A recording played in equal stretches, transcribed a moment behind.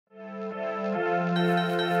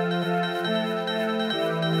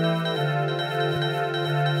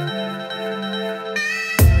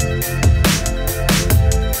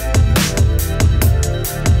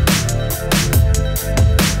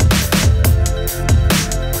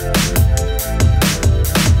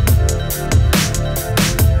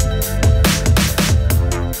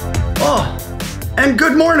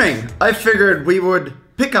Good morning! I figured we would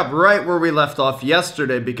pick up right where we left off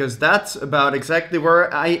yesterday because that's about exactly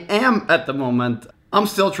where I am at the moment. I'm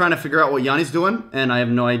still trying to figure out what Yanni's doing, and I have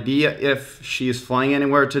no idea if she is flying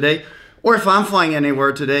anywhere today or if I'm flying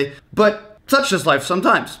anywhere today, but such is life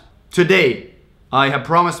sometimes. Today, I have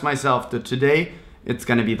promised myself that today it's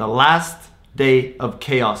gonna be the last day of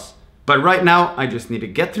chaos. But right now, I just need to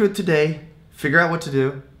get through today, figure out what to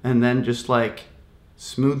do, and then just like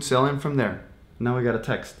smooth sailing from there. Now we got a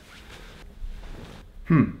text.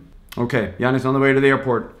 Okay, Yanni's on the way to the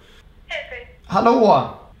airport. Hej.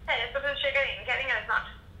 Hallå! Hej, jag ska försöka checka in. Kan jag ringa dig snart?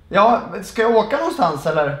 Ja, ska jag åka någonstans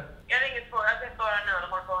eller? Jag ringer på, jag ska svara nu och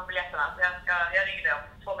håller på med biljetterna. Så jag ringer dig om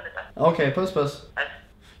 2 minuter. Okay, puss puss. Puss.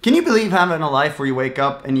 Can you believe having a life where you wake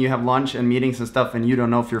up and you have lunch and meetings and stuff and you don't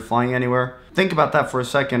know if you're flying anywhere? Think about that for a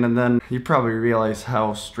second and then you probably realize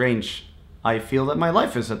how strange I feel that my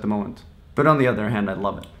life is at the moment. But on the other hand, I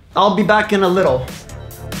love it. I'll be back in a little.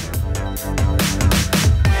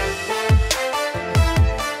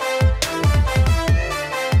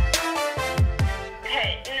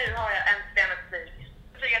 Hej, nu har jag äntligen ett flyg.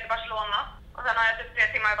 Jag flyger till Barcelona och sen har jag typ 3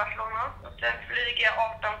 timmar i Barcelona. Och sen flyger jag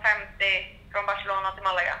 18:50 från Barcelona till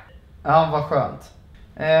Malaga. Ja, vad skönt.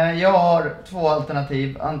 Jag har 2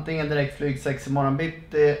 alternativ. Antingen direktflyg 6 i morgon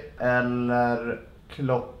bitti eller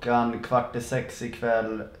klockan 5:15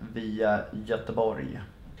 ikväll via Göteborg.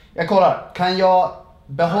 Jag kollar. Kan jag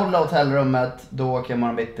behålla hotellrummet, då åker jag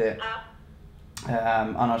imorgon bitti.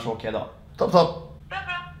 Annars åker jag idag. Topp.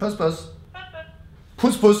 Puss puss.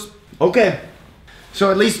 Puss puss. Okay.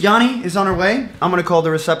 So at least Yanni is on her way. I'm gonna call the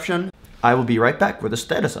reception. I will be right back with a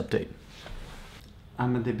status update. Ja,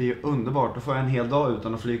 men det blir ju underbart. Då får jag en hel dag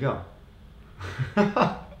utan att flyga.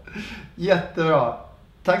 Jättebra.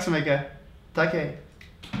 Tack så mycket. Tack, hej.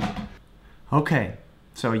 Okay,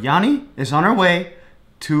 so Yanni is on her way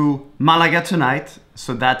to Malaga tonight,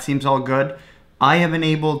 so that seems all good. I have been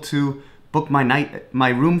able to book my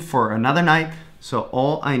room for another night, so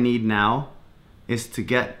all I need now is to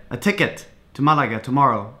get a ticket to Malaga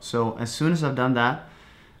tomorrow. So as soon as I've done that,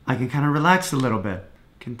 I can kind of relax a little bit.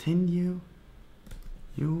 Continue.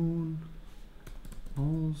 Jon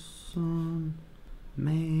Olsson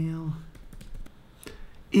mail.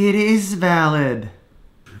 It is valid.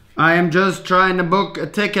 I am just trying to book a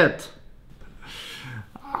ticket.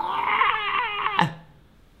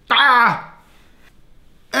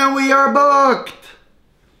 And we are booked.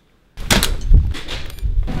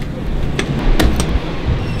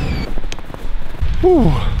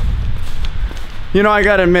 Whew. You know, I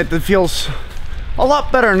gotta admit, it feels a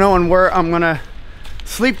lot better knowing where I'm gonna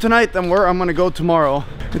sleep tonight than where I'm gonna go tomorrow.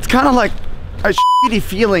 It's kind of like a shitty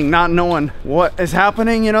feeling not knowing what is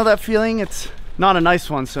happening, you know that feeling? It's not a nice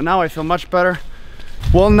one, so now I feel much better.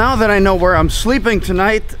 Well, now that I know where I'm sleeping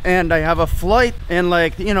tonight and I have a flight and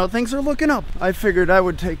like, you know, things are looking up, I figured I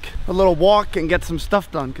would take a little walk and get some stuff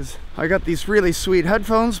done because I got these really sweet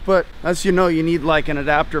headphones, but as you know, you need like an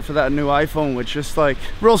adapter for that new iPhone, which is like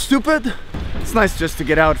real stupid. It's nice just to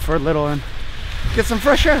get out for a little and get some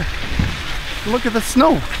fresh air. Look at the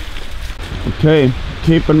snow. Okay,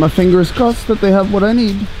 keeping my fingers crossed that they have what I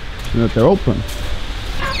need and that they're open.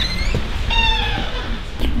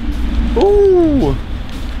 Ooh!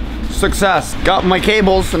 Success! Got my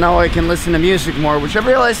cables, so now I can listen to music more, which I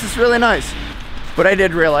realized is really nice. But I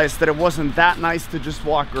did realize that it wasn't that nice to just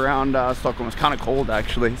walk around Stockholm. It's kind of cold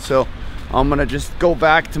actually, so I'm gonna just go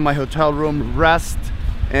back to my hotel room, rest,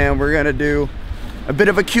 and we're gonna do a bit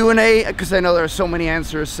of a Q&A because I know there are so many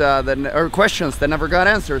answers or questions that never got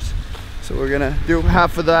answers. So we're gonna do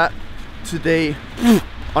half of that today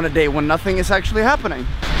on a day when nothing is actually happening.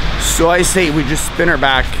 So I say we just spin her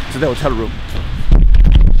back to the hotel room.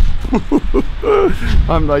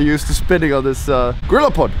 I'm not used to spinning on this gorilla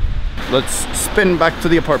pod. Let's spin back to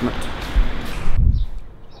the apartment.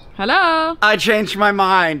 Hello? I changed my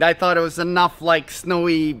mind. I thought it was enough like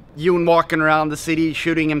snowy Jon walking around the city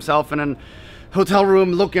shooting himself in a hotel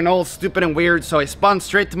room looking all stupid and weird, so I spun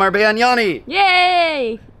straight to Marbella and Yanni.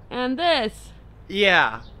 Yay! And this?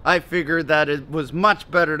 Yeah, I figured that it was much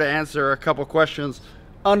better to answer a couple questions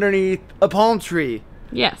underneath a palm tree.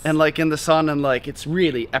 Yes. And like in the sun, and like it's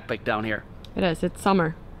really epic down here. It is, it's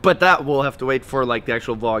summer. But that will have to wait for like the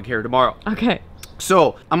actual vlog here tomorrow. Okay.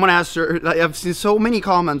 So I'm gonna ask her, I've seen so many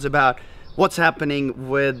comments about what's happening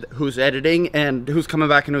with who's editing and who's coming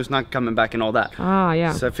back and who's not coming back and all that. Ah,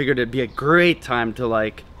 yeah. So I figured it'd be a great time to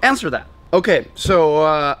like answer that. Okay,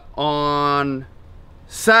 so on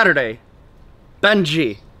Saturday,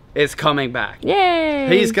 Benji is coming back. Yay!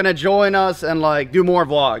 He's gonna join us and like do more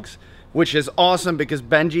vlogs, which is awesome because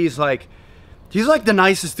Benji's like, he's like the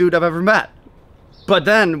nicest dude I've ever met. But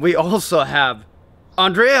then we also have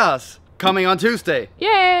Andreas coming on Tuesday.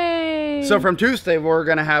 Yay! So from Tuesday, we're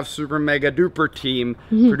gonna have super mega duper team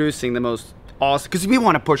producing the most awesome, because we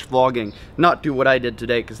want to push vlogging, not do what I did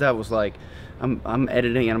today, because that was like, I'm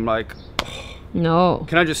editing and I'm like, oh, No.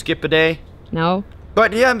 can I just skip a day? No.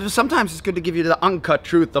 But yeah, sometimes it's good to give you the uncut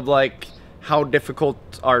truth of like how difficult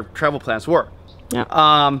our travel plans were.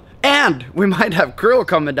 Yeah. And we might have Krill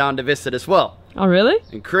coming down to visit as well. Oh, really?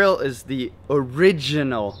 And Krill is the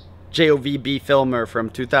original JOVB filmer from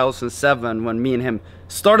 2007 when me and him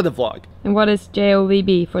started the vlog. And what is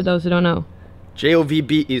JOVB for those who don't know?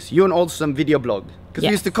 JOVB is Jon Olsson video blog. Because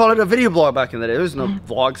we used to call it a video blog back in the day. There was no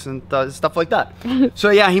vlogs and stuff like that. So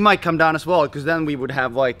yeah, he might come down as well, because then we would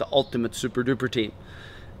have like the ultimate super duper team.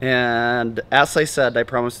 And as I said, I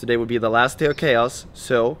promised today would be the last day of chaos.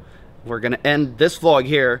 So we're gonna end this vlog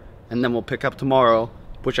here, and then we'll pick up tomorrow,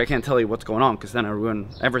 which I can't tell you what's going on, because then I ruin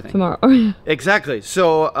everything. Tomorrow. Exactly.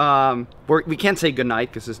 So we can't say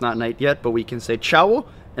goodnight because it's not night yet, but we can say ciao,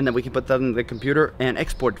 and then we can put that in the computer and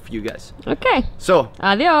export it for you guys. Okay. So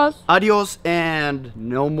Adios. adios and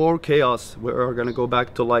no more chaos. We're gonna go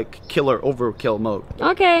back to like killer overkill mode.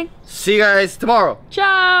 Okay. See you guys tomorrow.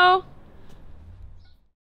 Ciao.